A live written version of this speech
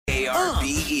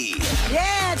KRBE.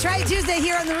 Yeah, try it Tuesday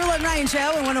here on the Rule and Ryan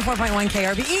Show and 104.1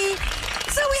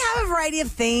 KRBE. So we have a variety of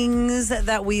things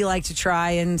that we like to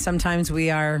try, and sometimes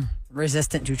we are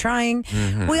resistant to trying.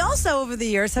 We also, over the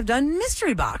years, have done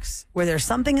Mystery Box, where there's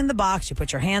something in the box. You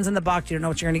put your hands in the box. You don't know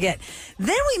what you're going to get.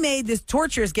 Then we made this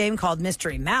torturous game called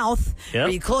Mystery Mouth, where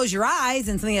you close your eyes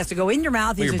and something has to go in your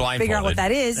mouth. You have to figure out what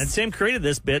that is. And Sam created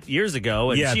this bit years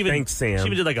ago. And thanks, Sam. She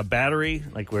even did like a battery.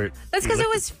 Where That's because it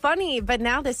was funny, but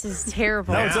now this is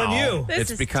terrible. No, it's on you. This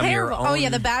It's is become terrible. your own. Oh, yeah,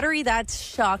 the battery, that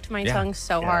shocked my tongue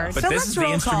so hard. But So this let's is the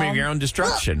roll instrument call. of your own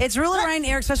destruction. It's Rule and Ryan,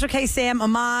 Eric, Special K, Sam,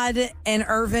 Ahmad, and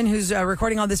Irvin, who's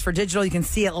recording all this for digital. You can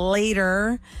see it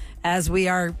later as we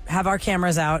have our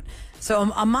cameras out. So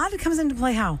Ahmad comes into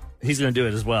play how? he's going to do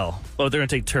it as well. Oh, they're going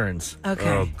to take turns. Okay.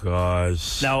 Oh,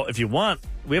 gosh. Now, if you want,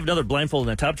 we have another blindfold in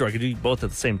the top drawer. I could do both at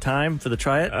the same time for the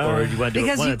try it, or do you want to do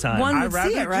it one at a time? one I'd would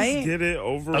rather see it, right? just get it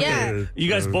over Yeah. with. You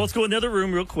guys both go in the other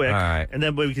room real quick, All right. and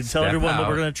then we can tell Step everyone what out.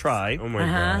 we're going to try. Oh, my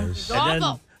gosh. And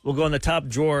then we'll go in the top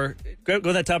drawer. Go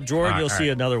in that top drawer, and you'll All see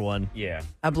right. another one. Yeah.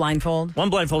 A blindfold. One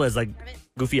blindfold has like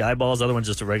goofy eyeballs. The other one's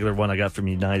just a regular one I got from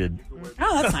United.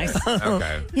 Oh, that's nice.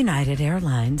 Okay. United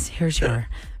Airlines. Here's your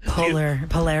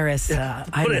Polaris eye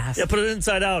mask. Put it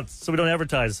inside out so we don't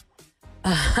advertise. Oh,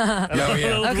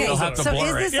 yeah. Okay, We'll have to so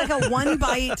blur is it. this like a one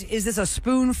bite? Is this a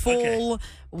spoonful? Okay.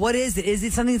 What is it? Is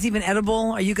it something that's even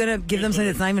edible? Are you going to give them something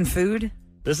that's not even food?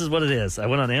 This is what it is. I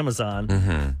went on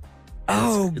Amazon.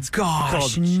 Oh, It's gosh,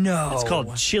 called, no. It's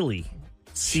called chili.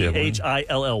 Chili?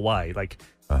 CHILLY. Like,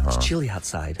 it's chilly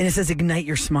outside. And it says ignite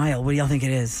your smile. What do y'all think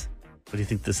it is? What do you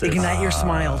think this is? Ignite your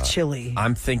smile, chili.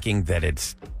 I'm thinking that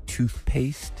it's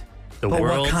toothpaste. The But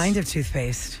world's what kind of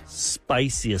toothpaste?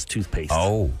 spiciest toothpaste.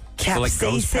 Oh. So like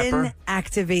ghost Capsaicin pepper?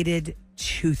 activated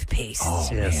toothpaste. Oh,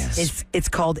 Yes. man. It's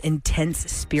called intense So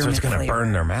spearmint it's going to flavor.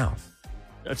 burn their mouth.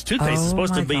 It's toothpaste. Oh, It's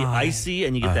supposed to my be God. icy,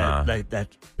 and you get that.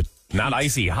 Not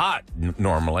icy hot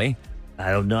normally.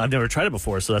 I don't know. I've never tried it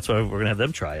before, so that's why we're going to have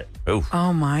them try it. Ooh.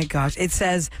 Oh my gosh. It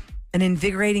says an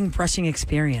invigorating brushing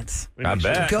experience. I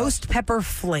bet. Ghost pepper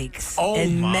flakes Oh,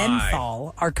 and my.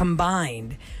 menthol are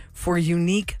combined for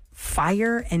unique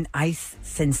fire and ice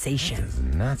sensation. Does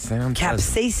not sound pleasant.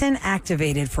 Capsaicin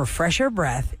activated for fresher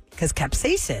breath because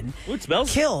capsaicin Ooh, it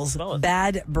smells. kills Smell it.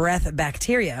 bad breath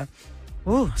bacteria.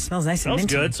 Ooh, smells nice and Smells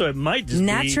minty. good, so it might just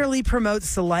Naturally promotes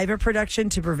saliva production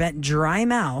to prevent dry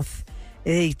mouth.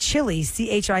 A chili,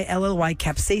 CHILLY,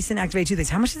 capsaicin activated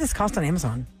toothpaste. How much does this cost on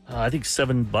Amazon? be, I think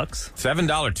 $7.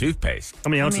 $7 toothpaste. How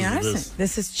many ounces honestly, is this?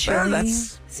 this is chili.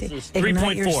 that's- See, This is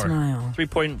ignite your 3.4. smile.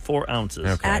 3.4 ounces.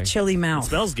 Okay. At Chili Mouth. It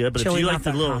smells good, but if you like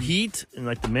the little chillimouth.com. heat and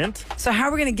like the mint, So how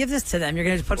are we going to give this to them? You're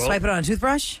going to swipe it on a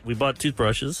toothbrush? we bought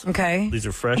toothbrushes. Okay. These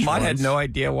are fresh Mom ones. had no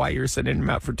idea why you were sending him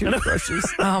out for toothbrushes.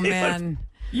 Oh, man.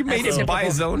 You made That's him buy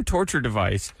typical. his own torture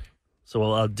device. So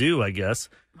what I'll do, I guess,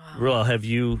 I'll have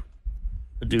you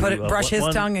do Brush his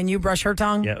one- tongue and you brush her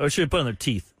tongue? Yeah, or should we put it on their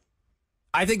teeth?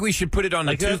 I think we should put it on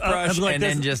the toothbrush and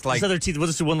then just like... this other teeth. We'll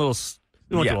just do one little.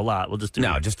 We won't Yeah. do a lot. We'll just do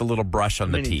No, just a little brush on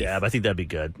a the mini teeth. dab. I think that'd be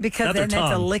good. Because Not then their they have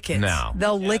to tongue. lick it. No.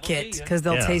 They'll lick it because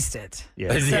they'll Yeah. taste it.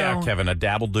 Yeah. Yeah, So- Kevin, a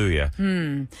dabble do ya?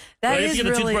 That Well, if is you get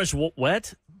really... the toothbrush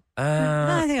wet, No,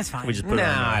 I think that's fine. we just put it Nah,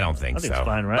 on there. I don't think I think so. it's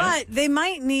fine, right? But they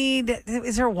might need,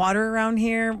 is there water around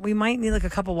here? We might need like a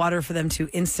cup of water for them to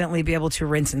instantly be able to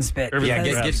rinse and spit. Irvin, Yeah,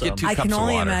 grab get some. 2 I cups can of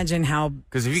only water. imagine how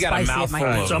 'Cause if you got a spicy it mouthful might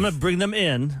of- be. So I'm going to bring them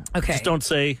in. Okay. Just don't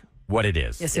say. What it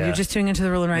is. Yes, if Yeah. you're just tuning into the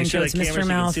Rule and Ryan Make Show, sure it's that camera Mr. so you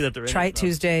can Mouth. see that they're in. Try it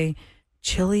Tuesday.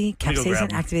 Chili, Let me go grab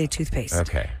capsaicin 'em. activated toothpaste.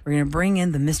 Okay. We're going to bring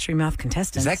in the Mystery Mouth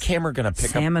contestants. Is that camera going to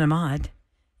pick Sam and Ahmad.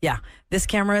 Yeah. This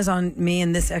camera is on me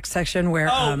in this X section where.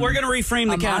 Oh, we're going to reframe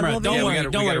the Ahmad camera. will be- Don't Yeah, worry.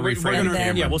 we Don't gotta worry. reframe We're the gonna,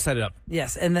 camera. yeah, we'll set it up.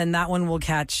 Yes, and then that one will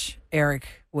catch Eric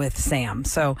with Sam.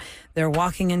 So they're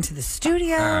walking into the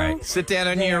studio. All right. Sit down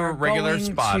in They're your regular going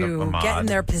spot, to Ahmad. get in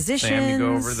their Sam, you go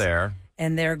over positions. there.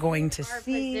 And they're going to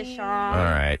see. Position. All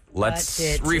right. Let's What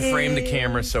it reframe the is.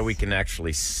 camera so we can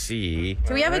actually see.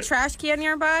 Do we have a trash can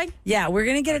nearby? Yeah, we're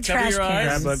going to get a Cover trash your eyes.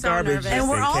 can. Grab a so garbage nervous. just And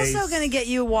we're in also case. going to get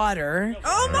you water.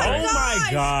 Oh my Oh my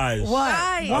gosh. What?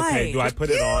 Guys. Why? Okay, do I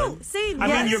put it on? See, I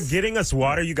yes. mean, you're getting us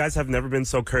water. You guys have never been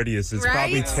so courteous. It's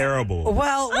probably Right? terrible.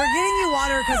 Well, we're getting you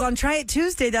water because on Try It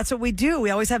Tuesday, that's what we do.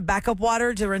 We always have backup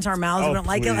water to rinse our mouths. Oh, we don't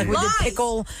like it. Like we did Lies.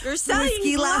 pickle You're selling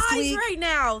whiskey last lies week. right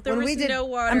now. There When was we did, no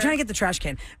water. I'm trying to get the trash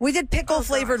can. We did pickle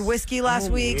flavored whiskey last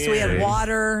week, so we had man.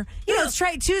 water. You know, it's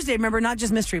Try It Tuesday. Remember, not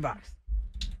just Mystery Box.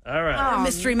 All right. Oh,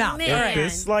 Mystery Mouth. man. All right.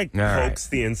 This like All right. pokes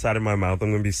the inside of my mouth.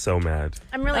 I'm gonna be so mad.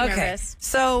 I'm really Okay, nervous.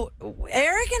 so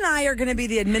Eric and I are going to be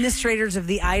the administrators of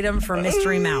the item for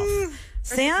Mystery Mouth.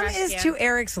 Sam trash is can? to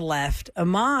Eric's left.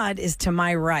 Ahmad is to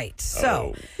my right.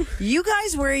 So, you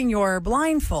guys wearing your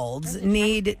blindfolds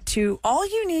all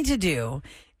you need to do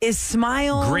is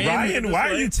smile. Grin. Ryan, why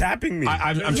are you tapping me?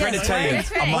 I'm trying to tell you, That's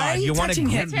right. Why are Ahmad, you touching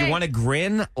him? you want to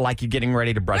grin like you're getting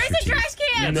ready to brush Where's your the teeth. trash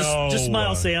can? No. Just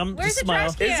smile, Sam. Where's just the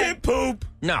smile. trash can? Is it poop?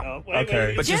 No.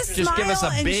 Okay. But Just just give us a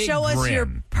smile and big show us grin. your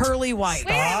pearly white.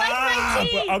 Wait, I like my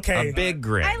teeth. Okay. A big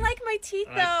grin. I like my teeth,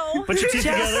 though. Put your teeth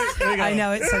together. There we go. I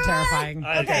know, it's so terrifying.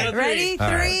 Okay. Ready?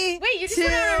 All right. 3, Wait, you just 2,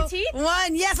 put it on our teeth?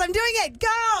 1. Yes, I'm doing it.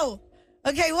 Go.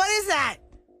 Okay, what is that?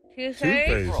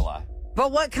 Toothpaste.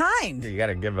 But what kind? You got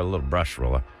to give it a little brush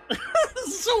roller. This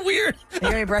is so weird. You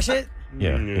gonna brush it?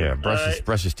 Yeah.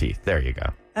 Brush his teeth. There you go.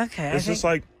 Okay. It's just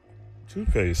like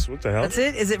toothpaste. What the hell? That's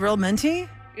it? Is it real minty?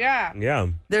 Yeah. Yeah.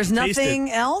 There's Taste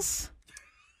nothing else?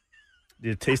 Do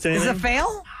you taste Is anything? it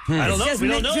fail? I don't know. Just We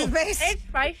don't mint know. toothpaste? It's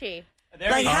spicy.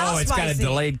 Like how Oh, it's got a spicy?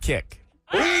 delayed kick.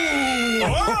 Oh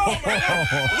my God.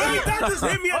 Wait, that just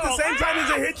hit me at the same time as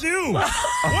it hit you. What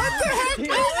the heck is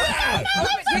that?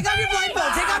 Take off your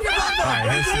blindfold. Take off your blindfold. All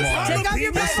right, here's some water. Take off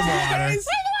your Here's some blindfold. water.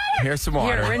 Here's some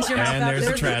water. rinse your mouth and out. there's a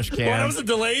There's- trash Well, that can. was a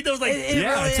delay. That was like, It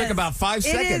Yeah, really it took is. about 5 It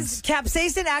seconds. is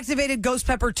capsaicin activated ghost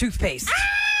pepper toothpaste.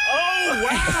 Oh,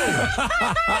 wow.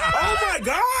 Oh, my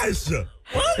gosh.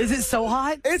 Is it so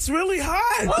hot? It's really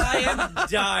hot. I am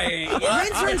dying.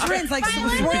 Rinse, like swirl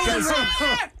and rinse.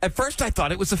 At first, I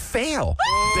thought it was a fail.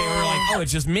 They were like, "Oh,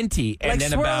 it's just minty," and Like then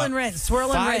swirl about and rinse,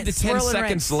 swirl and 5 rinse, to 10 swirl and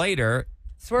seconds rinse. later,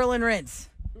 Swirl and rinse.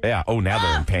 yeah. Oh, now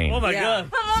they're in pain. oh my Yeah.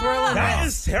 God. Swirl and That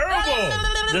rinse. is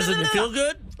terrible. Does it feel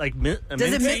good? Like Does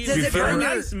it, minty? does it feel burn your,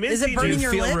 nice, does minty? it burn Do in you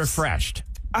your feel lips? refreshed?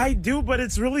 I do, but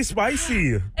it's really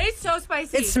spicy. It's so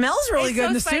spicy. It smells really It's good so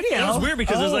in the spicy. studio. It was weird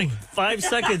because there's Oh. like 5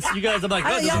 seconds. You guys, I'm like, I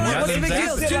oh, don't does it know, work? what's the big deal?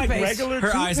 Is It's it like toothpaste. regular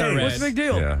Her eyes are toothpaste? red. What's the big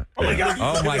deal? Yeah. Oh my God.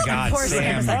 Oh my God, Poor Sam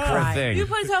Sam, is that gonna poor cry. thing. You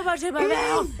put so much in my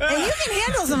mouth. And you can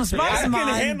handle some spice, I can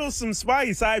Ahmad. handle some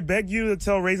spice. I beg you to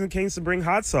tell Raisin Canes to bring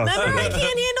hot sauce. Remember, I can't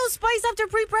handle spice after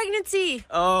pre-pregnancy.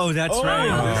 Oh, that's right.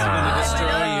 This is going to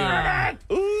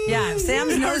destroy you. Yeah,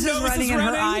 Sam's nose is running and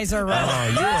her eyes are red. Oh,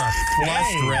 you are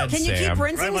flushed red, Can you Sam. keep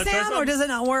rinsing, Right, Sam, or does it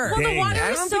not work? Well, the Dang. water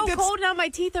I is don't so think that's- cold now. My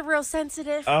teeth are real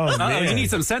sensitive. Oh, Oh, man. you need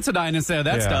some Sensodyne instead of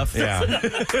that Yeah, stuff. Yeah.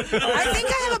 I think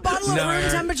I have a bottle of No, room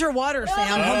Eric. temperature water,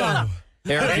 Sam. Hold on.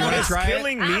 Eric, you want to It's try it?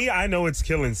 killing me. I know it's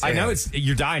killing Sam. I know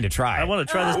you're dying to try it. I want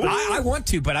to try this. But I want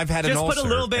to, but I've had an Just put ulcer. a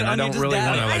little bit and I on you, don't just really dab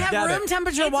want it. to. I Like, have dab room it.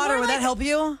 temperature It's water. more Would that like- help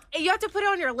you? You have to put it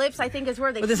on your lips. I think is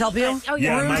where they. Would this help you? Oh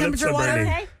Yeah, yeah. room my lips temperature are water? burning.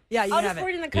 Okay. Yeah, you I'll have just pour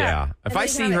it it. in the cup. yeah. If and I then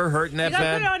see have her it. hurting that You gotta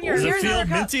bad, put it on your. Does it Here's feel another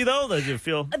cup. minty though? Does it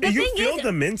feel? The You thing feel is, the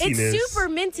mintiness. It's super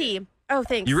minty. Oh,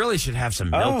 thanks. you really should have some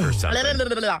milk or Oh. something.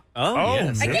 Oh, Oh,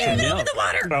 yes. I I can't can't even milk. open the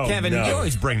water. Oh, Kevin, no. you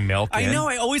always bring milk I in. know.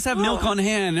 I always have milk on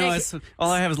hand. No, it's, all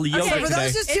I have is yogurt Okay, for today.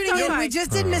 those just It's tuning in, fine. we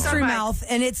just did Mystery fine. Mouth,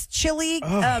 and it's chili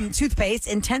toothpaste,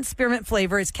 intense spearmint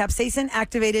flavor. It's capsaicin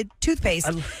activated toothpaste,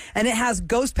 and it has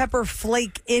ghost pepper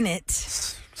flake in it.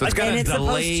 So it's got and a it's supposed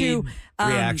delayed to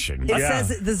reaction. It Yeah.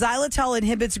 says the xylitol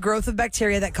inhibits growth of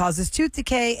bacteria that causes tooth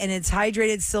decay, and its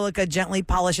hydrated silica gently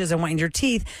polishes and whitens your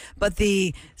teeth. But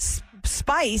the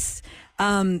spice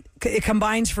it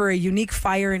combines for a unique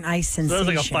fire and ice So sensation.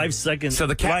 that's like a 5 second. So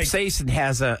the capsaicin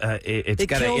has it's it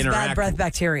got to kills interact. bad breath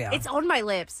bacteria. It's on my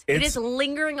lips. It It's- is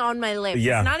lingering on my lips.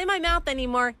 Yeah. It's not in my mouth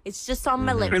anymore. It's just on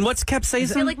my lips. And what's I feel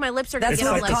capsaicin? like my lips are That's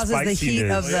getting what like the causes the heat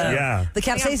of the spiciness. Yeah. the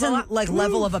capsaicin like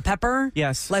level of a pepper.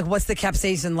 Yes. Like what's the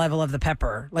capsaicin level of the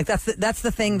pepper? Like that's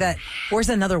the thing that. Where's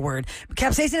another word?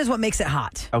 Capsaicin is what makes it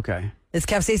hot. Okay. It's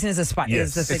capsaicin is a spice.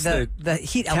 Yes. Is It's the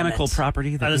heat Chemical element. property.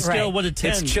 on a That scale Right. of 1 to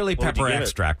 10. It's chili what would you pepper give it?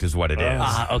 extract is what it is.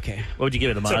 okay. What would you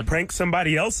give it, To Ahmad? prank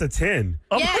somebody else a 10.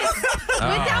 Yes.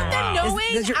 Without them wow. knowing,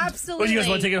 Does your- absolutely. What, do you guys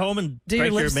want to take it home and Do your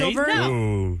prank lips still mate? burn? No.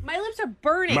 Ooh. My lips are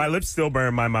burning. My lips still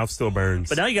burn. My mouth still burns.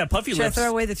 But now you got puffy Should I lips. throw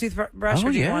away the toothbrush? Oh,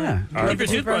 or do you yeah. want to Keep your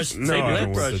toothbrush. no, Save your I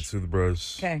don't want the toothbrush.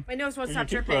 toothbrush. Okay. My nose won't stop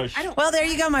dripping. toothbrush. I don't. Well, there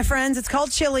you go, my friends. It's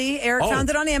called Chili. Eric found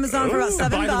it on Amazon for about Ooh, by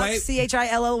the way-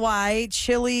 $7.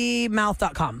 CHILLY.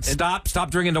 ChiliMouth.com.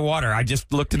 Stop drinking the water. I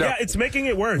just looked it Yeah, up. it's making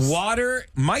it worse. Water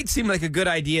might seem like a good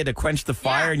idea to quench the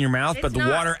fire Yeah, in your mouth, but it's the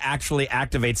not. water actually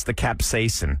activates the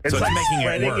capsaicin. It's so it's like making it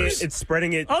spreading worse. It's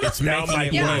spreading it It's down my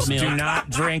making it throat. worse. Do not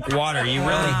drink water. You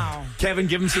Wow. really, Kevin,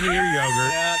 give him some of your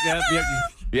yogurt.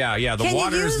 Yeah. The Can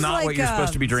water you use, is not like, what you're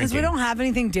supposed to be drinking. Since we don't have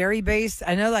anything dairy based,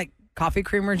 I know like coffee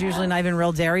creamer is usually not even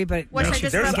real dairy, but What should I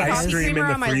just There's rub ice coffee cream in creamer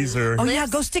the on my freezer. oh lips? yeah,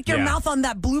 go stick your Yeah. mouth on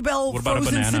that Bluebell What about a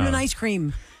frozen banana? cinnamon ice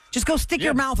cream. Just go stick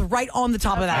your mouth right on the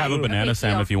top of I that. have a banana, big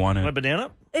Sam, deal. if you want Want a it.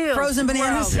 banana? Ew, Frozen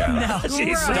bananas? gross. No.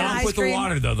 Gross. Don't Ice put the cream?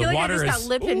 water, though. I The feel like I water just is got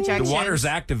lip injections. the water's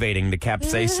activating the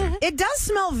capsaicin. It does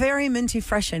smell very minty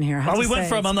fresh in here. I have Oh, we to went say.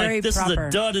 from, It's I'm very like, this proper. is a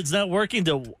dud, it's not working,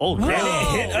 to, oh, And damn.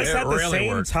 it hit us it at the really same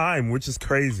worked. time, which is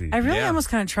crazy. I really Yeah. almost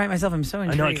kind of try it myself. I'm so I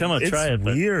intrigued. know, I kind of It's try it,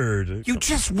 but weird. You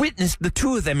just witnessed the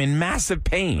two of them in massive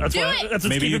pain. that's Do why, it. that's what's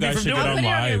Maybe you keeping me guys from should doing get it. on Put it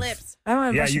on your live. lips. I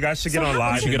wanna Yeah, brush- you guys should So get on how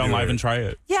live. much- You should get on live and try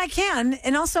it. Yeah, I can.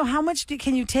 And also, how much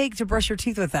can you take to brush your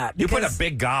teeth with that? You put a Because-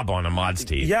 big gob on Ahmad's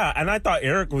teeth. Yeah, and I thought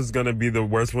Eric was going to be the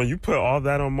worst one. You put all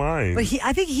that on mine. But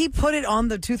I think he put it on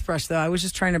the toothbrush, though. I was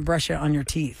just trying to brush it on your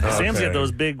teeth. Sam's Okay. got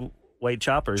those big white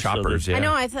choppers. Choppers, yeah. I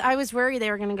know. I was worried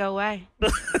they were going to go away. So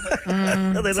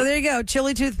So there you go.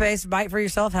 Chili toothpaste. Buy it for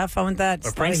yourself. Have fun with that.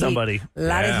 Or prank somebody. A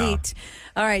lot Yeah. of heat.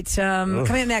 All right.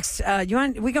 Coming up next, we're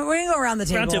going to go around the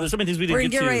table. Round table. There's so many things we didn't We're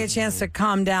going to get get to. ready a chance to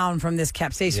calm down from this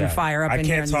capsaicin fire up I in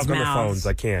here in can't talk these on the mouths. phones.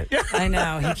 I can't. I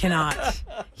know he cannot.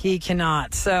 He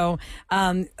cannot. So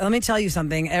let me tell you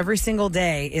something. Every single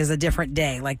day is a different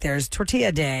day. Like there's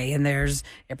Tortilla Day, and there's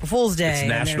April Fool's Day, It's and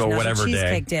National there's whatever day.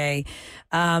 Cheesecake Day.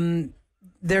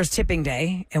 There's Tipping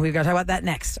Day, and we've got to talk about that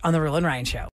next on the Real and Ryan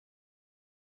Show.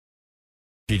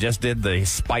 She just did the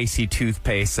spicy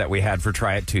toothpaste that we had for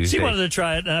Try It Tuesday. She wanted to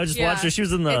try it, and I just watched her. She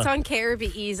was in It's the, on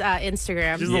KRBE's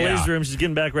Instagram. she's in the Yeah. ladies' room. She's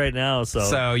getting back right now.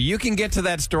 So you can get to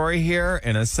that story here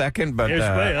in a second, but Here's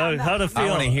wait, how to feel. I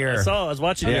wanna hear. I was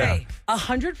watching it. Yeah. Okay,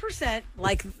 100%.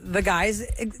 Like the guys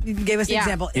gave us the Yeah.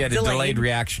 example. yeah, It's the delayed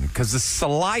reaction because the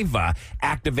saliva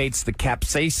activates the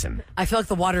capsaicin. I feel like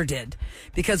the water did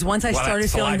because once I Well, started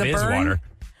that feeling the saliva is burn. water.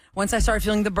 Once I started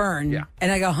feeling the burn, Yeah.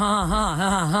 and I go and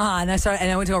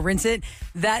I went to go rinse it.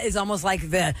 That is almost like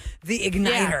the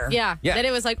igniter. Yeah. Yeah. Then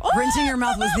it was like, oh! Rinsing your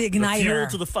mouth was the igniter. Fuel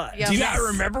to the fire. Yeah. Do you Yes.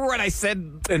 remember what I said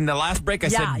in the last break? I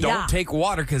Yeah, said, don't yeah. take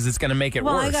water because it's going to make it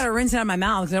Well, worse. I got to rinse it out of my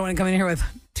mouth because I don't want to come in here with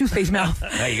toothpaste mouth.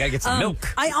 Now you got to get some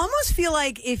milk. I almost feel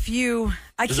like I Does it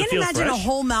can't feel imagine a fresh?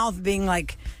 whole mouth being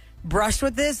like brushed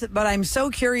with this, but I'm so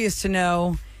curious to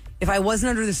know if I wasn't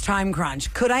under this time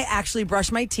crunch, could I actually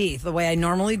brush my teeth the way I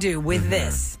normally do with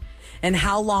this? And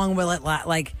how long will it last?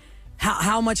 Like,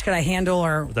 how much could I handle,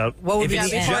 or Without- what would If be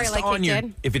it's the end? before it, just like, on kicked your,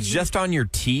 in? if it's just on your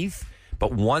teeth,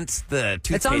 but once the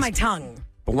toothpaste, It's on my tongue.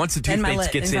 but once the and my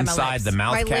toothpaste lip- gets inside my inside lips. the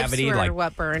mouth My lips cavity, were like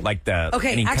what burned. like the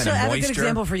Okay, any actually, kind I of have moisture. a good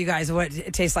example for you guys of what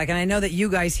it tastes like. And I know that you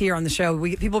guys here on the show,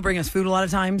 people bring us food a lot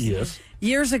of times. Yes.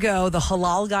 Years ago, the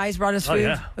halal guys brought us Oh, food.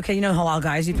 yeah. Okay, you know halal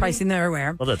guys. You've probably seen them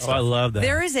everywhere. Well, that's Oh, I love that.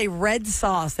 There is a red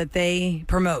sauce that they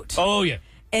promote. Oh, yeah.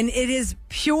 And it is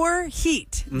pure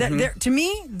heat. Mm-hmm. To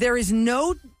me, there is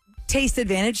no taste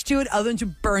advantage to it other than to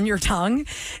burn your tongue.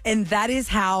 And that is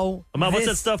how. Ahmad, what's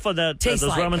this that stuff on that? tastes Those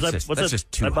like. ramens. That's just- What's that's that?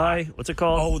 just too I buy. hot. What's it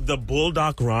called? Oh, the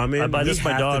Bulldog ramen. I buy this we for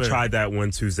my have daughter. to try that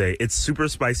one Tuesday. It's super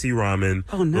spicy ramen.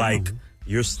 Oh, no. Like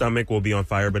your stomach will be on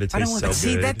fire, but it I don't tastes want so to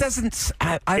See, good. that doesn't.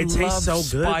 I It love tastes so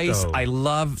good, spice. though. I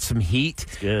love some heat.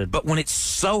 good. But when it's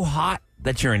so hot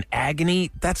that you're in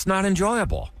agony, that's not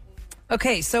enjoyable.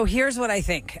 Okay, so here's what I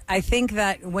think. I think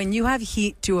that when you have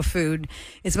heat to a food,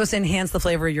 it's supposed to enhance the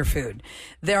flavor of your food.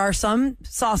 There are some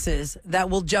sauces that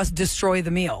will just destroy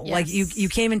the meal. Yes. Like you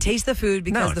can't even taste the food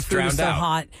because No, the it's food is so drowned out.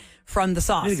 hot from the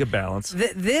sauce. Need a good balance.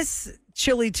 This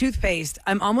chili toothpaste,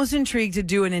 I'm almost intrigued to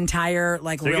do an entire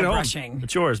Take it real home. brushing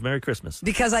It's yours. Merry Christmas.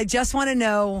 because I just want to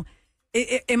know.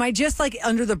 Am I just like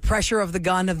under the pressure of the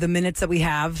gun of the minutes that we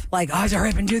have? Like, oh,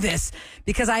 hurry up and do this.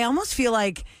 Because I almost feel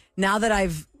like now that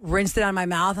I've rinsed it out of my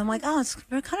mouth, I'm like, oh, it's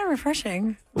kind of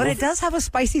refreshing. But it does have a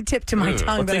spicy tip to my tongue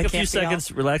Well, that take I a can't few feel.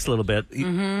 seconds, relax a little bit.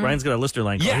 Ryan's got a listener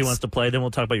line call he Yes. wants to play. Then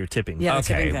we'll talk about your tipping. Yeah, the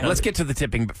Okay, tipping thing. let's get to the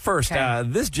tipping. But first, Okay.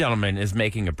 this gentleman is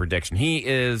making a prediction. He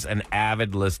is an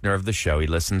avid listener of the show. He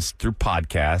listens through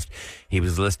podcast. He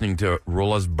was listening to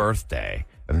Rula's birthday,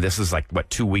 and this is like,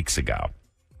 2 weeks ago.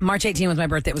 March 18 was my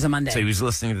birthday. It was a Monday. So he was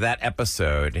listening to that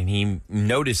episode, and he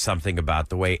noticed something about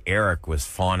the way Eric was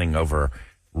fawning over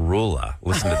Rula.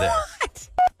 Listen to this.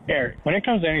 Eric, when it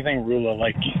comes to anything Rula,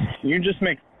 like, you just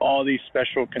make all these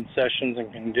special concessions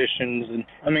and conditions, and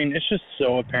I mean, it's just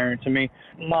so apparent to me.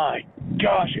 My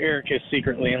gosh, Eric is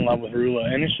secretly in love with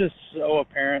Rula, and it's just so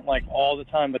apparent, like, all the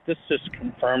time, but this just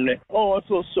confirmed it. Oh, I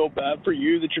feel so bad for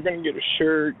you that you're going to get a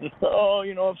shirt, and, oh,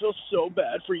 I feel so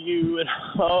bad for you, and,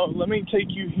 oh, let me take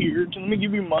you here, let me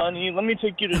give you money, let me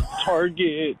take you to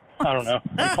Target. I don't know.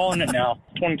 I'm calling it now,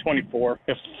 2024.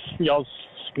 If y'all's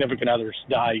significant others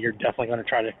die, you're definitely going to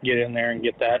try to get in there and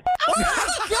get that.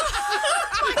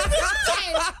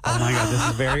 Oh my God, this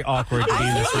is very awkward to be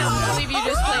in this room I now. believe you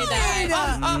just played that.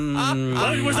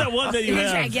 What was that one that you Try to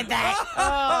have? get that.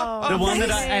 Oh, The one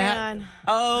that I had. man.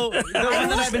 Oh, the one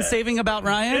that I've been saving about Yeah,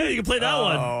 Ryan? you can play that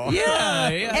one. Yeah.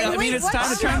 Hey, I wait, mean, it's what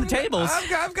time to turn the show? tables.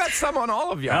 I've got some on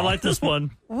all of y'all. I like this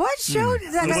one. What show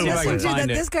did that guy Let's see if I listen can to that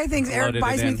find it. this guy thinks Eric Loaded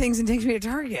buys it me in. things and takes me to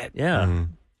Target? Yeah. I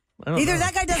don't Either know.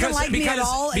 that guy doesn't like me at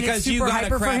all and it's because you super got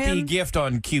hyper a for crappy him. gift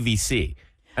on QVC.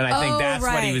 And I think Oh, that's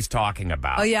what he right. was talking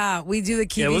about. Oh yeah, we do the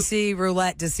QVC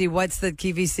roulette to see what's the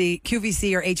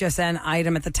QVC or HSN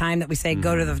item at the time that we say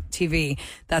go to the TV.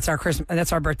 That's our Christmas.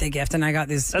 That's our birthday gift, and I got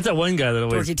this That's that one guy that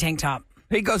always dorky tank top.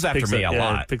 He goes after picks me a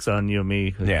lot. Picks on you and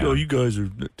me. Like, Yeah. oh, you guys are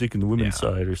taking the women's Yeah.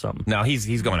 side or something. No,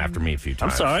 he's going after me a few I'm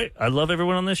times. sorry. I love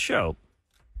everyone on this show.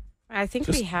 I think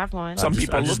we have one. Some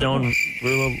people I've just known for a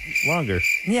little longer.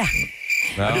 Yeah.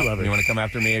 No, I do love it. You want to come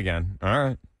after me again? All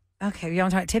right. Okay, you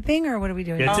want to talk tipping or what are we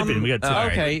doing? Yeah, tipping. We got tipping. all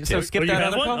right. Okay, so Tip. skip Oh, you that have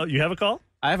other one? call. Oh, you have a call?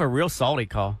 I have a real salty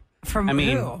call. From I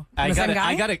mean, who? From I the same got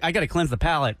guy? I got to cleanse the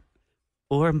palate,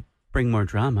 or bring more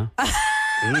drama.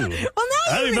 Well, now I don't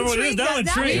you've remember what it is. intrigued Now us. I'm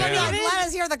Now intrigued. you're like, let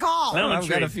us hear the call. Now I'm I've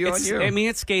got a intrigued. few on you. I mean,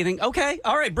 it's scathing. Okay,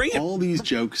 all right, bring it. All these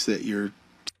jokes that you're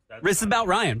This is about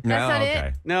Ryan. No, That's not it.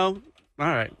 okay. No, all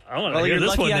right. I want to Well, hear you're this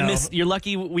lucky one now. You're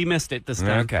lucky we missed it this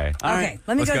time. Okay. All Okay, right.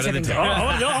 let me Let's go go to to the tipping. tip.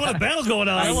 I want a battle's going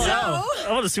on.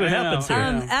 I want to see what I know. happens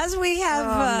here. As we have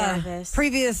I'm nervous.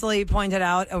 previously pointed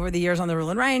out over the years on the Rule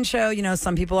and Ryan show,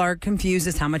 some people are confused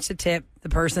as how much to tip the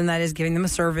person that is giving them a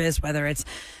service, whether it's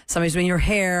somebody who's doing your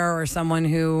hair or someone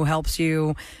who helps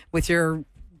you with your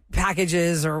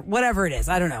packages or whatever it is.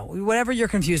 I don't know. Whatever you're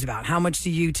confused about. How much do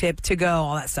you tip to go?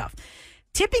 All that stuff.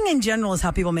 Tipping in general is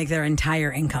how people make their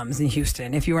entire incomes in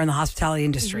Houston. If you were in the hospitality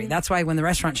industry, that's why when the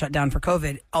restaurant shut down for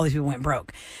COVID, all these people went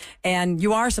broke. And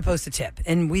you are supposed to tip.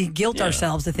 And we guilt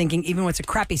ourselves to thinking even when it's a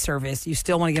crappy service, you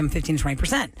still want to give them 15 to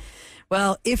 20%.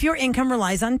 Well, if your income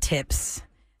relies on tips,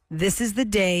 this is the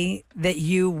day that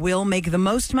you will make the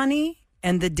most money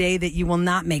and the day that you will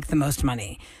not make the most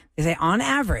money. They say on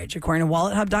average, according to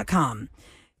wallethub.com,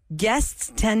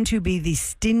 guests tend to be the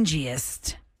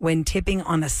stingiest when tipping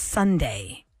on a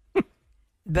Sunday,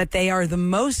 but they are the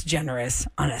most generous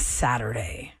on a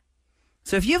Saturday.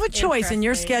 So if you have a choice in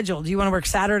your Interesting. schedule, do you want to work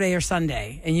Saturday or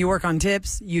Sunday, and you work on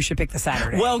tips, you should pick the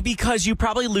Saturday. Well, because you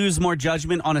probably lose more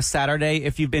judgment on a Saturday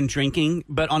if you've been drinking,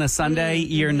 but on a Sunday,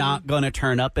 you're not going to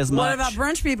turn up as much. what about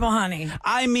brunch people, honey?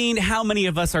 I mean, how many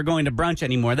of us are going to brunch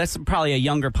anymore? That's probably a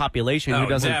younger population who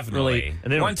doesn't really.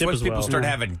 And they don't once tip as people well. start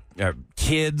having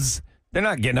kids, they're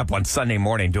not getting up on Sunday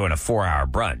morning doing a 4-hour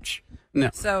brunch.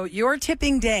 So your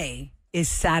tipping day is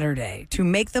Saturday to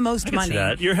make the most I can see money.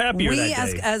 that. You're happier we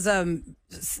that day. as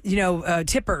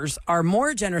tippers are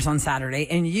more generous on Saturday,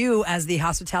 and you as the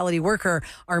hospitality worker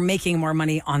are making more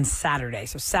money on Saturday.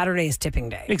 So Saturday is tipping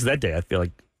day. Because that day, I feel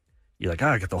like you're like,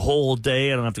 I got the whole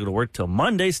day. I don't have to go to work till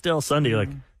Monday still. Sunday, you're like,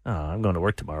 I'm going to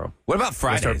work tomorrow. What about You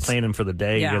Fridays? start planning for the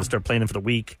day. Yeah. You got to start planning for the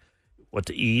week, what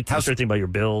to eat. You start thinking about your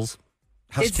bills.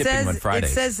 How's tipping on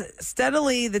Fridays? It says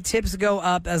steadily the tips go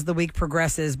up as the week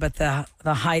progresses, but the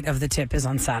height of the tip is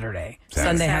on Saturday.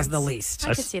 Sunday has the least.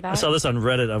 I could see that. I saw this on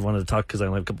Reddit. I wanted to talk because I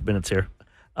only have a couple minutes here.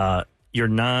 Your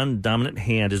non-dominant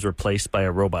hand is replaced by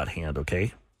a robot hand,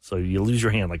 okay? So you lose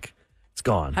your hand, like it's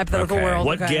gone. Hypothetical Okay. world.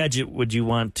 What okay. gadget would you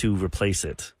want to replace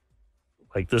it?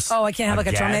 Like this? Oh, I can't have A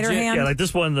like a Terminator gadget? hand. Yeah, like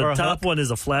this one, Or the a top hook? one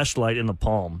is a flashlight in the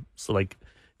palm. So like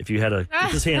if you had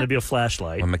this hand, it'd be a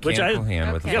flashlight. A mechanical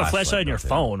hand with You a got a flashlight in your built in.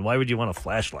 phone. Why would you want a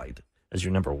flashlight as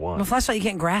your number one? Well, flashlight, you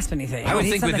can't grasp anything. I would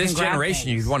need think with something this that can grab generation,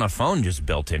 things. you'd want a phone just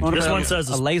built in. What This about one says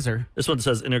a laser. This one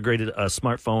says integrated a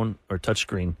smartphone or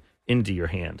touchscreen into your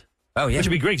hand. Oh, yeah. Which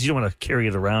would be great because you don't want to carry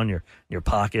it around your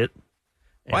pocket.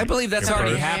 Well, I believe that's Your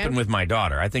already purse. happened with my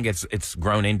daughter. I think it's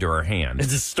grown into her hand. It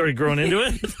just started growing into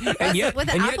it. And yet, With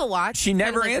the and yet Apple Watch, she kind of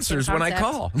never like the answers same when I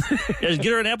concept. call. Yeah, just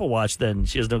get her an Apple Watch, then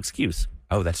she has no excuse.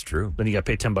 Oh, that's true. Then you got to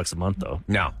pay $10 a month, though.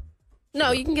 No.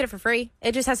 No, you can get it for free.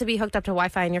 It just has to be hooked up to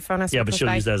Wi-Fi, and your phone has to Yeah, be but close she'll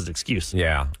by. use that as an excuse.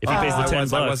 Yeah. If he pays the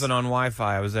 $10, I wasn't on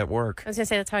Wi-Fi. I was at work. I was gonna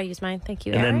say that's how I use mine. Thank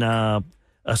you. and Eric. then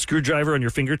a screwdriver on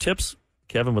your fingertips.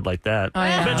 Kevin would like that. Oh,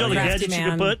 yeah. Imagine all the Crafty gadgets you man.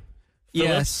 could put.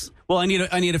 Yes. Well, I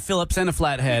need a Phillips and a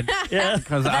flathead. Yeah.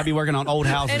 Because I'll be working on old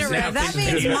houses. And a Now, rib. That can- means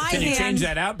can you- my Can you hand- change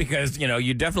that out? Because,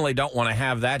 you definitely don't want to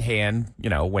have that hand,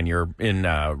 when you're in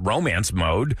romance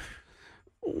mode.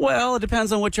 Well, it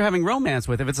depends on what you're having romance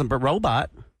with. If it's a robot.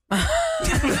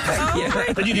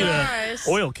 Then you need an gosh.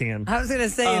 oil can. I was going to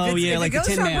say, Oh, if, yeah, if like it the goes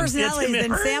Tin to our Man. personalities, Yeah, Tin then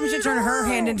Man. Sam should turn her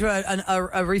hand into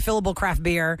a refillable craft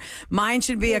beer. Mine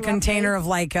should be a container of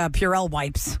like Purell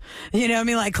wipes. You know what I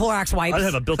mean? Like Clorox wipes. I'd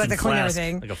have a built-in like to clean flask,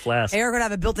 everything. like a flask. Eric would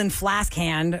have a built-in flask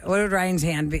hand. What would Ryan's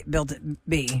hand be?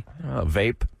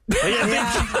 Vape.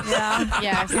 Yeah.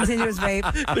 Yeah. Continuous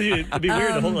vape. It'd be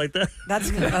weird to hold it like that.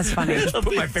 That's funny. I'll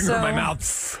put my finger in my So-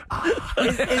 mouth.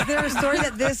 Is there a story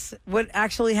that this would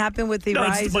actually happen with the No, it's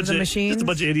rise just of the machines? Just a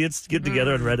bunch of idiots getting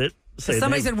together on Reddit.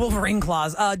 Somebody said Wolverine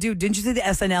claws. Dude, didn't you see the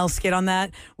SNL skit on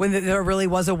that when there really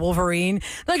was a Wolverine?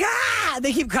 Like,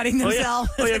 they keep cutting yeah. themselves.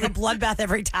 Oh, yeah. It's like a bloodbath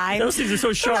every time. those things are so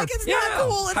They're sharp. like, it's Yeah. not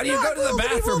cool. It's How do you not go to the cool be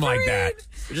bathroom like that?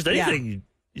 Wolverine. Just anything.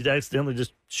 You'd accidentally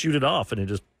just shoot it off and it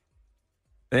just.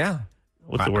 Yeah.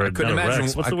 What's the word? I couldn't Not imagine.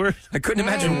 Rex. What's the word? I couldn't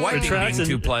imagine wiping Retracts being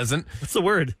too and- pleasant. What's the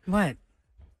word? What?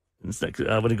 It's like,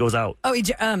 when it goes out. Oh,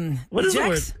 What is the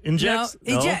ejects? word? Injects?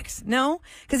 No, No. ejects. No,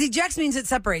 because ejects means it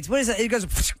separates. What is it? It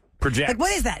goes. Project. Like,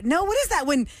 what is that? No, what is that?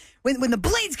 When the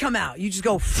blades come out, you just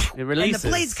go. It releases.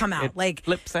 And the blades come out. It like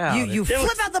flips out. You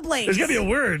flip out the blades. There's got to be a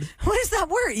word. What is that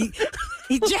word?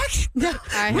 Eject? No.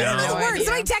 I What have is no that word? idea.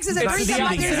 Somebody text us at It's the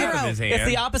 3750. out of his hand. It's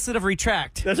the opposite of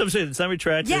retract. That's what I'm saying. It's not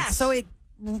retract. Yeah, it's- so it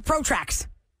protracts.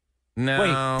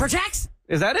 No. Protracts?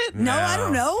 Is that it? No, I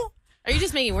don't know. Are you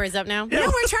just making words up now? No,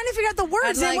 we're trying to figure out the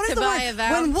words. I'd like What is to the buy word? a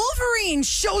vowel. When Wolverine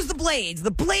shows the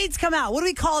blades come out. What do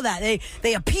we call that?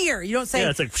 They appear. You don't say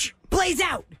Yeah, it's like. Psh. blades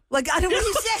out. Like, I don't. What do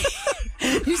you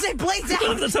say? You say blades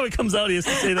out. That's how it comes out. He has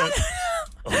to say that.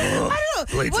 I don't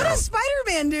know. Blades What out. does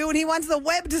Spider-Man do when he wants the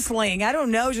web to sling? I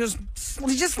don't know. He just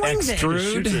slings it.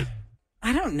 Shoots it.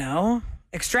 I don't know.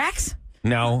 Extracts?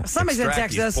 No. Somebody's going to Extract,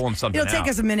 text he's us. pulling something It'll take out.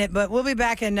 us a minute, but we'll be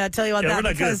back and tell you about Yeah, that we're not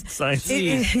good because at science.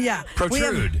 yeah. We have-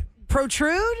 Protrude.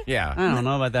 Protrude? Yeah. I don't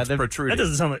know about that. Protrude. That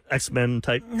doesn't sound like X-Men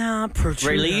type. No, protrude.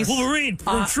 Release? Wolverine,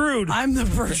 protrude. I'm the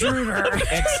protruder.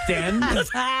 Extend.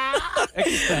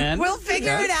 Extend. We'll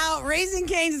figure it out. Raising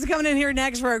Cane's is coming in here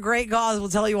next for a great cause. We'll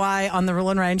tell you why on the Rule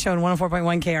and Ryan Show on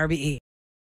 104.1 KRBE.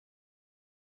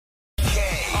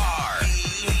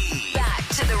 Back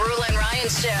to the Rule and Ryan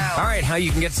Show. All right, how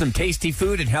you can get some tasty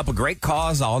food and help a great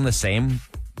cause all in the same.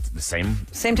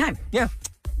 Same time. Yeah.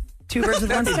 Two birds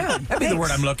with one stone. That'd be the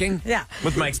word I'm looking. Yeah.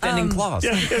 With my extending claws.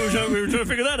 Yeah, we were trying to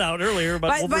figure that out earlier. About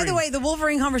By the Wolverine. way, the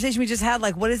Wolverine conversation we just had,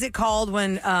 like, what is it called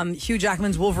when Hugh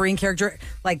Jackman's Wolverine character,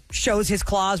 like, shows his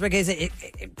claws? Because it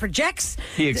projects?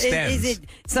 He extends. Is it,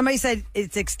 somebody said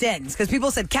it extends. Because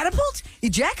people said catapult,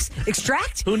 ejects,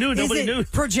 extract. Who knew? Nobody is it knew.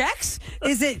 Projects?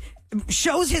 Is it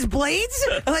shows his blades?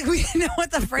 Like, we didn't know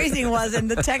what the phrasing was, and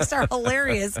the texts are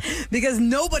hilarious because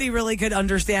nobody really could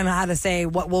understand how to say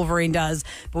what Wolverine does.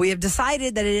 But we have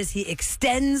decided that it is he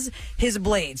extends his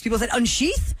blades. People said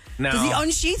unsheath? No. Does he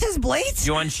unsheath his blades?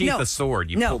 You unsheath No. the sword.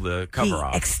 You No. pull the cover He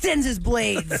off. extends his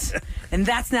blades. And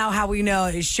that's now how we know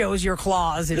it shows your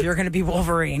claws if you're going to be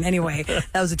Wolverine. Anyway,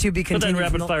 that was a to be Put that in continued.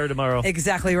 rapid fire tomorrow.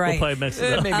 Exactly right. We'll probably mix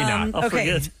it up. Maybe not. I'll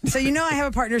Okay, forget. so you know I have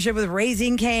a partnership with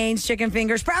Raising Cane's Chicken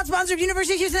Fingers, proud sponsor of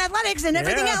University of Houston Athletics and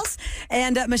everything Yeah. else.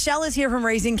 And Michelle is here from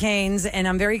Raising Cane's, and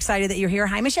I'm very excited that you're here.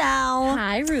 Hi, Michelle.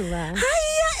 Hi, Rula.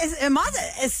 Hi. Ahmad's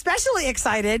especially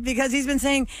excited because he's been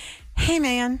saying, hey,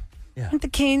 man, I think the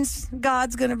Cane's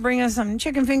God's going to bring us some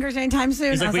chicken fingers anytime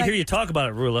soon. He's I like, was we hear you talk about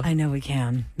it, Rula. I know we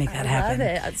can make that I happen. love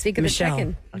it. Speaking of Michelle.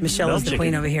 chicken. Michelle Love is the chicken.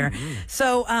 queen over here.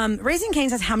 So, Raising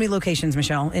Cane's has how many locations,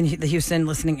 Michelle, in the Houston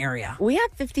listening area? We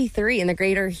have 53 in the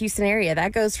greater Houston area.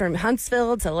 That goes from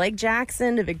Huntsville to Lake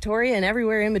Jackson to Victoria and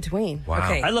everywhere in between. Wow.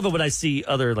 Okay. I love it when I see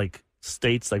other like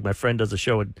states. Like my friend does a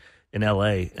show in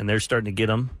L.A. and they're starting to get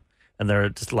them, and they're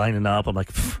just lining up. I'm like,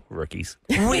 rookies.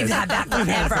 We've had that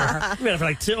forever. We've had it for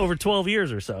like over 12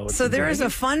 years or so. So there is a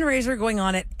fundraiser going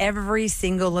on at every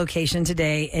single location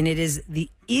today, and it is the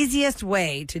easiest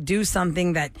way to do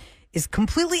something that is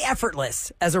completely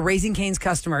effortless as a Raising Cane's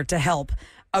customer to help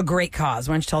a great cause.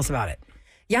 Why don't you tell us about it?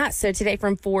 Yeah, so today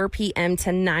from 4 p.m.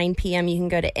 to 9 p.m., you can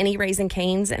go to any Raising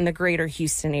Cane's in the greater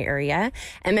Houston area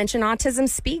and mention Autism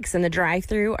Speaks in the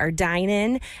drive-thru or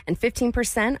dine-in, and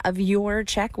 15% of your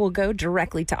check will go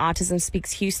directly to Autism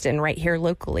Speaks Houston right here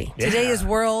locally. Today is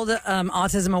World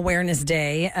Autism Awareness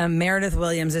Day. Meredith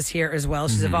Williams is here as well.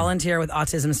 She's a volunteer with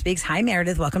Autism Speaks. Hi,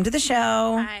 Meredith. Welcome to the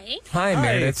show. Hi. Hi,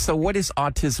 Meredith. So, what is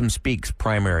Autism Speaks'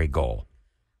 primary goal?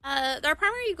 Our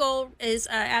primary goal is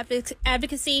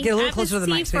advocacy. Get a little closer to the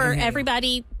mic so we for can hear you.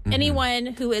 everybody, anyone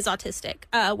who is autistic,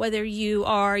 whether you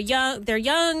are they're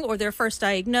young or they're first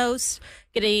diagnosed,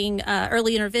 getting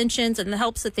early interventions and the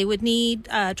helps that they would need,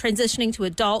 transitioning to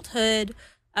adulthood,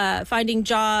 finding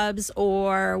jobs,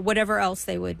 or whatever else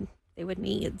they would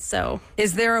need. So,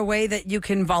 Is there a way that you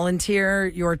can volunteer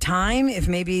your time if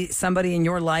maybe somebody in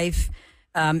your life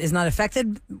is not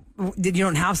affected? Did you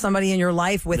don't have somebody in your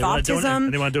life with They wanna autism?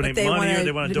 donate- they wanna donate but money or wanna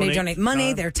they wanna maybe donate money,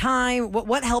 time? their time.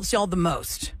 What helps y'all the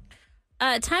most?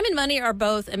 time and money are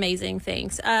both amazing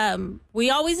things. We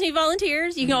always need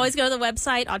volunteers. You can always go to the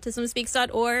website,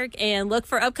 autismspeaks.org, and look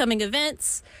for upcoming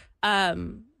events.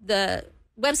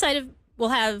 website we'll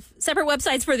have separate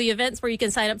websites for the events where you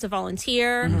can sign up to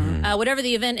volunteer. Whatever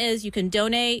the event is, you can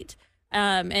donate.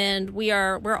 And we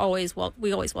always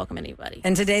welcome anybody.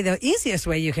 And today, the easiest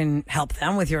way you can help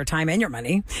them with your time and your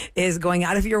money is going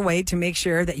out of your way to make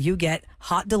sure that you get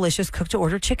hot, delicious,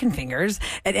 cook-to-order chicken fingers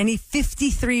at any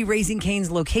 53 Raising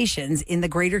Cane's locations in the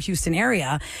greater Houston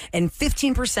area. And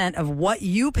 15% of what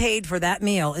you paid for that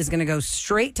meal is going to go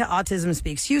straight to Autism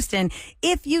Speaks Houston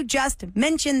if you just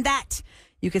mention that.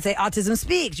 You could say Autism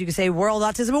Speaks. You could say World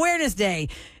Autism Awareness Day.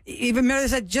 Even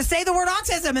Meredith said, just say the word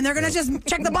autism, and they're going to just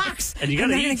check the box. And they're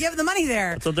going to give the money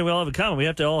there. That's something we all have in common. We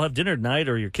have to all have dinner tonight,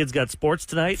 or your kids got sports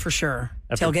tonight. For sure.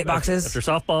 Tailgate boxes. After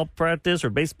softball practice or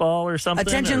baseball or something.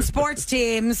 Attention sports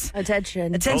teams.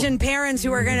 Attention Parents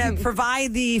who are going to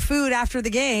provide the food after the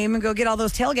game and go get all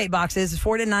those tailgate boxes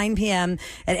 4 to 9 p.m.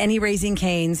 at any Raising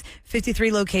Cane's,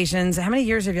 53 locations. How many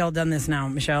years have y'all done this now,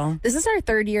 Michelle? This is our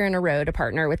 3rd year in a row to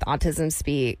partner with Autism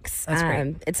Speaks. That's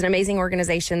great. It's an amazing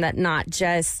organization that not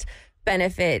just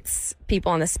benefits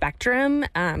people on the spectrum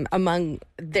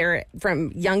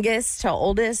from youngest to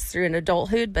oldest through an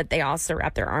adulthood, but they also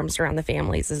wrap their arms around the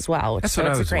families as well. That's so what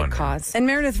it's I was a great wondering. cause. And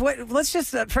Meredith, let's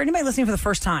just, for anybody listening for the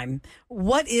first time,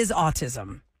 what is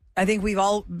autism? I think we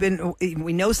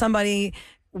know somebody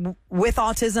with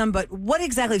autism, but what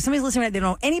exactly, if somebody's listening, they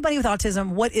don't know anybody with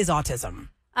autism, what is autism?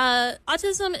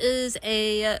 Autism is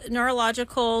a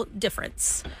neurological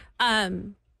difference.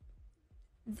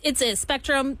 It's a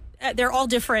spectrum. They're all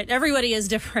different. Everybody is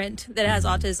different that has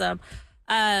autism.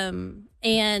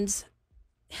 And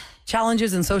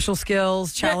challenges in social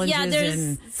skills,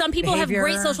 in some people behavior. have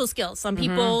great social skills. Some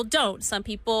people don't. Some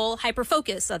people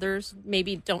hyperfocus. Others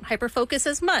maybe don't hyperfocus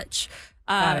as much.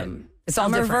 It's all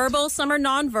some are different. verbal, some are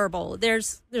nonverbal.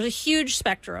 There's a huge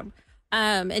spectrum.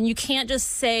 And you can't just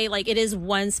say like it is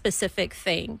one specific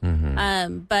thing.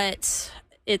 But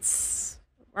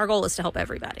our goal is to help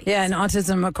everybody. Yeah, and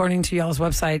autism, according to y'all's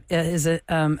website,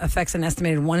 affects an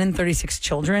estimated 1 in 36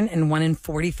 children and 1 in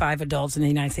 45 adults in the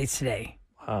United States today.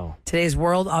 Wow. Today's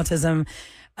World Autism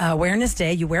Awareness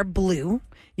Day. You wear blue.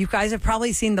 You guys have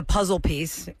probably seen the puzzle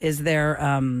piece is their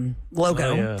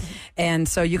logo. Oh, yeah. And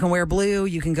so you can wear blue.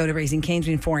 You can go to Raising Cane's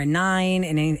between 4 and 9.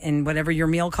 And whatever your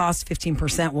meal costs,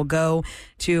 15% will go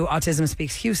to Autism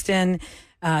Speaks Houston. You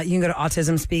can go to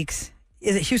Autism Speaks.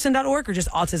 Is it Houston.org or just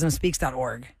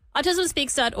autismspeaks.org?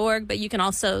 Autismspeaks.org, but you can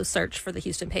also search for the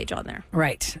Houston page on there.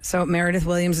 Right. So Meredith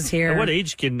Williams is here. At what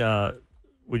age can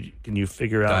you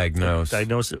figure out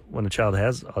diagnose it when a child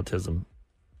has autism?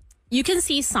 You can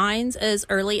see signs as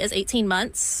early as 18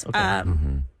 months. Okay. I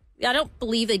don't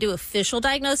believe they do official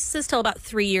diagnosis till about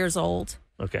 3 years old.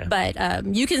 Okay. But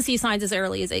you can see signs as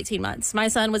early as 18 months. My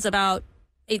son was about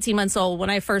 18 months old when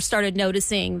I first started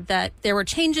noticing that there were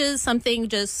changes. Something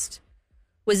just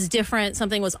was different.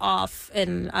 Something was off,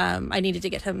 and I needed to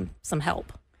get him some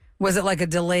help. Was it like a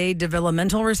delayed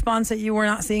developmental response that you were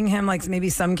not seeing him? Like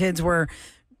maybe some kids were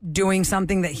doing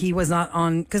something that he was not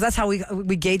on, because that's how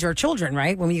we gauge our children,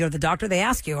 right? When we go to the doctor, they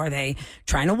ask you, are they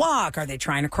trying to walk? Are they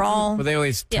trying to crawl? Well, they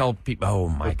always tell people, oh,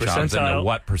 my child's in the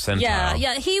what percentile?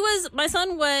 Yeah. My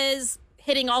son was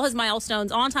hitting all his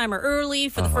milestones on time or early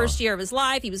for the first year of his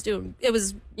life. He was doing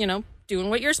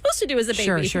what you're supposed to do as a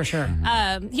baby. Sure.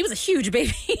 He was a huge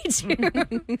baby too.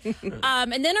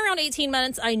 And then around 18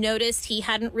 months, I noticed he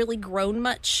hadn't really grown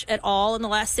much at all in the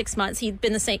last 6 months. He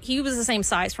was the same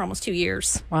size for almost 2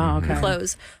 years. Wow, okay.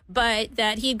 Close. But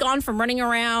that he'd gone from running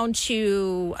around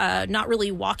to not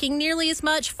really walking nearly as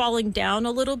much, falling down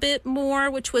a little bit more,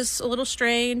 which was a little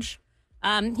strange.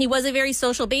 He was a very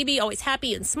social baby, always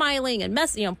happy and smiling and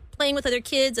playing with other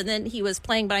kids. And then he was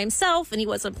playing by himself and he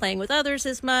wasn't playing with others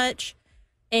as much.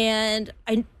 And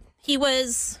he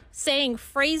was saying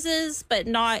phrases, but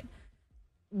not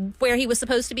where he was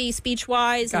supposed to be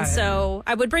speech-wise. So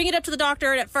I would bring it up to the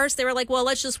doctor. And at first they were like, well,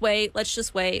 let's just wait.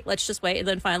 And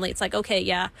then finally it's like, okay,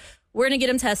 yeah, we're going to get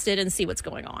him tested and see what's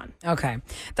going on. Okay.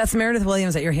 That's Meredith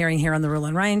Williams that you're hearing here on the Rule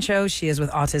and Ryan Show. She is with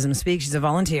Autism Speak. She's a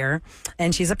volunteer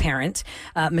and she's a parent.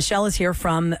 Michelle is here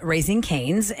from Raising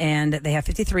Cane's, and they have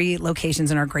 53 locations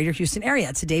in our greater Houston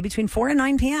area. Today between 4 and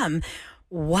 9 p.m.,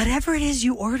 whatever it is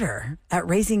you order at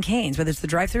Raising Cane's, whether it's the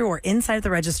drive-thru or inside at the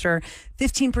register,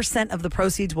 15% of the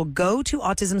proceeds will go to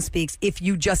Autism Speaks. If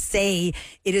you just say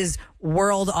it is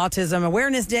World Autism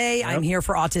Awareness Day, yep. I'm here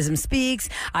for Autism Speaks.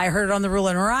 I heard it on the Rule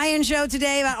and Ryan Show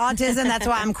today about autism. That's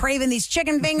why I'm craving these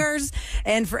chicken fingers.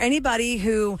 And for anybody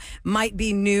who might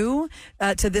be new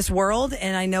to this world,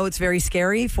 and I know it's very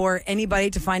scary for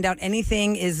anybody to find out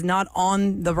anything is not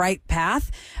on the right path,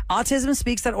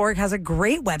 autismspeaks.org has a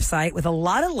great website with a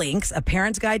lot of links, a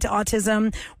parent's guide to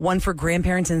autism, one for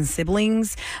grandparents and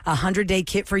siblings, a 100-day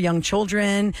kit for young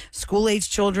children, school-age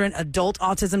children, adult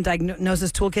autism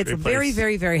diagnosis toolkits. Great Very, place.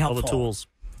 very, very helpful. All the tools.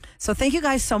 So thank you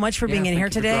guys so much for being in here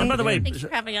today. And by the way, Thank you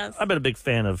for having us. I've been a big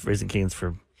fan of Raising Cane's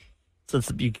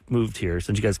since you moved here,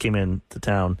 since you guys came into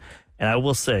town. And I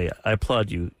will say, I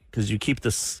applaud you because you keep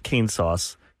this cane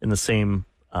sauce in the same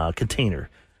container.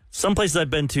 Some places I've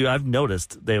been to, I've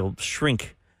noticed they'll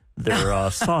shrink their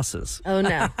sauces. Oh,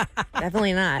 no.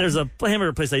 Definitely not. There's a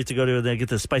hamburger place I used to go to, and they get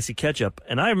the spicy ketchup.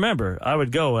 And I remember, I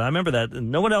would go, and I remember that,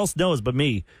 and no one else knows but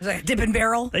me. It's like a dip and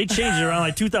barrel. They changed it around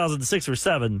like 2006 or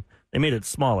 7. They made it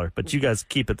smaller, but you guys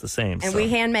keep it the same. And so. we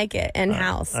hand make it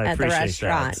in-house I at the appreciate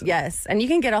restaurant. that. Yes. And you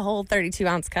can get a whole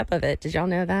 32-ounce cup of it. Did y'all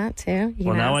know that, too?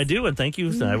 Well, now I do, and thank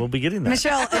you. I will be getting that.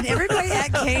 Michelle, and everybody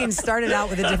at Kane started out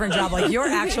with a different job. Like your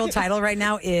actual title right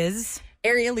now is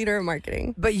Area Leader of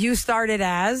Marketing. But you started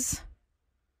as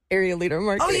Area Leader of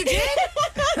Marketing. Oh, you did?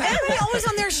 Everybody always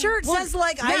on their shirt says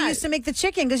like, I used to make the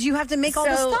chicken because you have to make all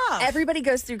the stuff. Everybody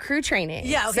goes through crew training.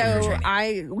 Yeah, okay, crew So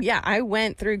training. I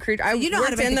went through crew. I you know how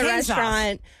to worked make in the the cane sauce.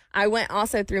 restaurant. I went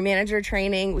also through manager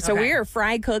training. So Okay. we are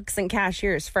fry cooks and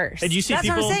cashiers first. And you see That's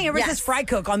people. what I'm saying. Everybody Yes. says fry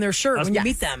cook on their shirt when you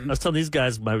meet them. I was telling these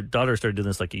guys, my daughter started doing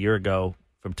this like a year ago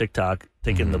from TikTok,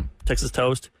 taking the Texas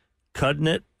toast, cutting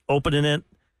it, opening it.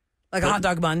 Like a hot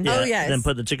dog bun. Yeah, Oh, yes. Then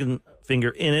put the chicken finger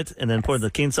in it, and then pour the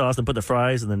cane sauce, and put the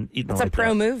fries, and then eat That's it a like pro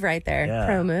that. move right there. Yeah.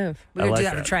 Pro move. We're going to do like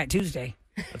that that. for Try It Tuesday.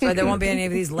 So there won't be any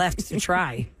of these left to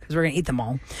try because we're going to eat them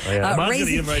all. Oh, yeah. Mom's gonna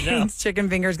Raising eat them right now. Cane's chicken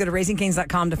fingers. Go to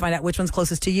raisingcanes.com to find out which one's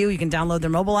closest to you. You can download their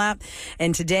mobile app.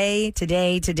 And today,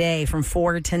 from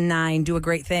 4 to 9, do a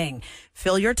great thing.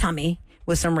 Fill your tummy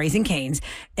with some Raising Canes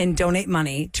and donate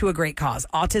money to a great cause.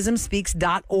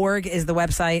 AutismSpeaks.org is the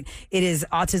website. It is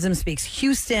Autism Speaks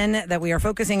Houston that we are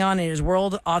focusing on. It is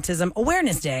World Autism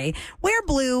Awareness Day. Wear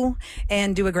blue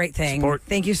and do a great thing. Support.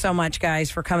 Thank you so much, guys,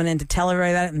 for coming in to tell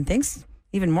everybody that. And thanks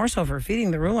even more so for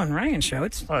feeding the Rule and Ryan show.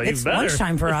 It's even better.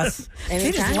 lunchtime for us.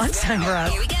 It is lunchtime for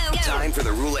us. Here we go. Time for the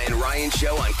Rula and Ryan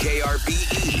Show on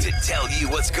KRBE to tell you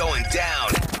what's going down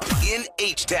in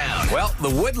H-Town. Well, the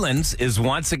Woodlands is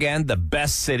once again the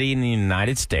best city in the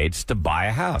United States to buy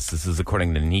a house. This is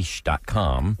according to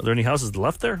niche.com. Are there any houses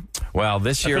left there? Well,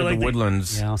 this year feel like the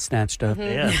Woodlands, Yeah, all snatched up.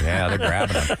 Yeah. yeah, they're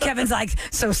grabbing them. Kevin's like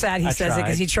so sad he says it tried.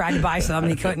 because he tried to buy some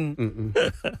and he couldn't.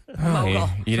 Mogul.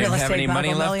 You didn't Real have any estate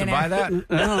money mogul, left to buy millionaire. that?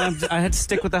 No, I had to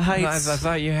stick with the I heights.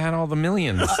 thought you had all the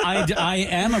millions. I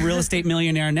am a real estate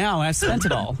millionaire now. I spent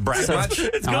it all. Brag much?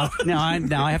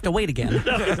 Now I have to wait again.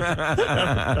 But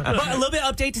a little bit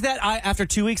update to that. After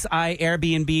 2 weeks, I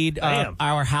Airbnb'd Damn.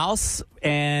 our house,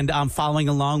 and I'm following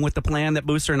along with the plan that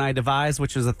Booster and I devised,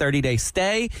 which was a 30-day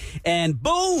stay. And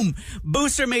boom,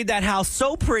 Booster made that house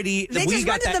so pretty. They we just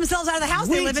got rented that- themselves out of the house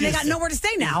they we live in. They just- got nowhere to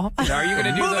stay now. Now, are you going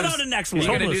to do Moving those? on to the next Are you one.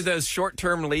 going to do Homeless. those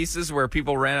short-term leases where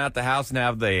people rent out the house and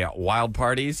have the wild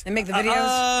parties? And make the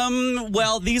videos.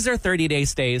 Well, these are 30-day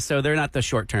stays, so they're not the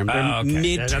short term. They're Oh, okay.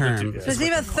 mid-term. Yeah, So if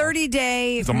you have a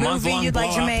 30-day a movie month-long you'd like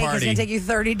to blowout make, it's party. going to take you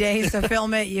 30 days to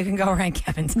film it. You can go around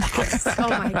Kevin's house. Oh,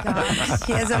 my gosh.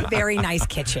 He has a very nice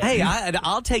kitchen. Hey,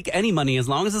 I'll take any money as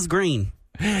long as it's green.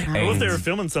 What if they were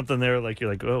filming something there? Like you're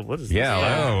like, oh, what is this? Yeah.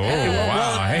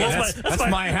 Wow. Hey, that's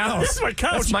my house. That's my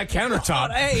couch. That's my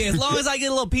countertop. Hey, as long as I get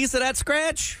a little piece of that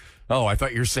scratch. Oh, I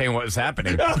thought you were saying what was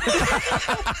happening. We're moving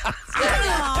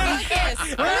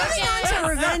on to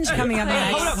revenge coming up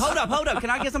next. Hold up. Can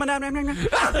I get some of that?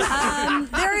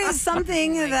 There is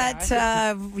something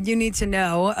that you need to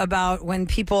know about when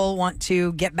people want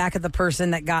to get back at the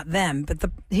person that got them. But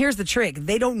here's the trick.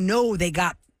 They don't know they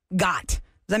got. Does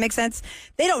that make sense?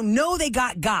 They don't know they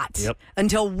got Yep.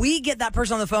 until we get that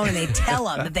person on the phone and they tell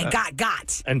them that they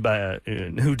got. And by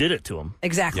who did it to them?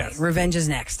 Exactly. Yes. Revenge is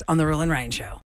next on the Rule and Ryan Show.